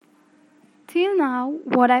Till now,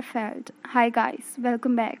 what I felt. Hi guys,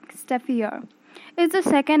 welcome back. Steffi here. It's the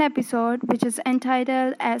second episode, which is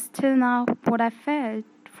entitled as Till Now, What I Felt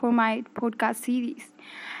for my podcast series.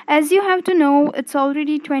 As you have to know, it's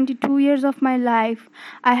already 22 years of my life.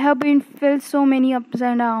 I have been filled so many ups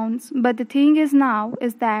and downs, but the thing is now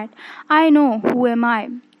is that I know who am I,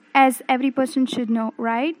 as every person should know,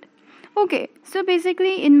 right? Okay, so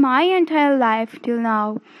basically, in my entire life till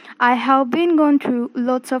now, I have been going through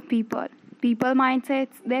lots of people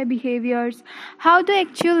mindsets, their behaviors, how the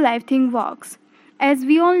actual life thing works. As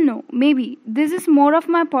we all know, maybe this is more of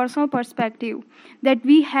my personal perspective that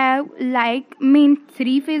we have like main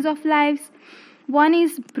three phases of lives. One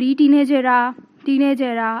is pre-teenage era, teenage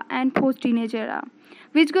era, and post-teenage era,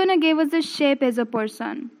 which gonna give us the shape as a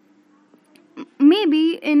person.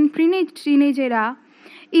 Maybe in pre-teenage era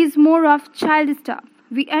is more of child stuff.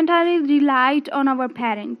 We entirely relied on our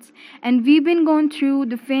parents and we've been going through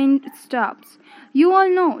the faint stops. You all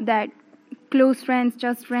know that close friends,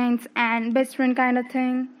 just friends, and best friend kind of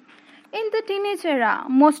thing. In the teenage era,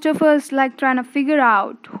 most of us like trying to figure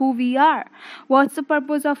out who we are, what's the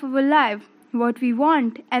purpose of our life, what we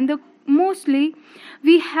want, and the mostly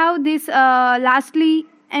we have this lastly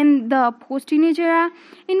and the post teenage era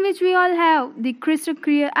in which we all have the crystal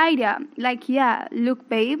clear idea like yeah look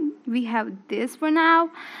babe we have this for now,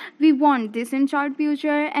 we want this in short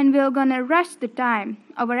future, and we're gonna rush the time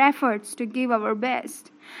our efforts to give our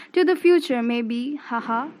best to the future maybe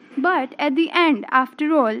haha. But at the end,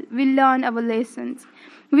 after all, we learn our lessons.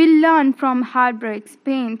 We learn from heartbreaks,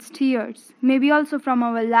 pains, tears, maybe also from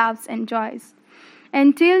our laughs and joys.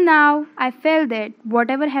 Until now, I felt that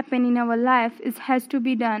whatever happened in our life has to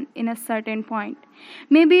be done in a certain point.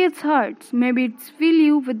 Maybe it hurts, maybe it's fill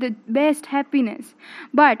you with the best happiness,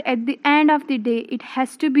 but at the end of the day, it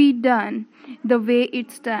has to be done the way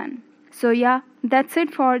it's done. So yeah, that's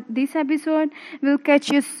it for this episode. We'll catch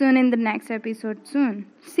you soon in the next episode soon.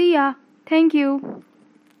 See ya. Thank you.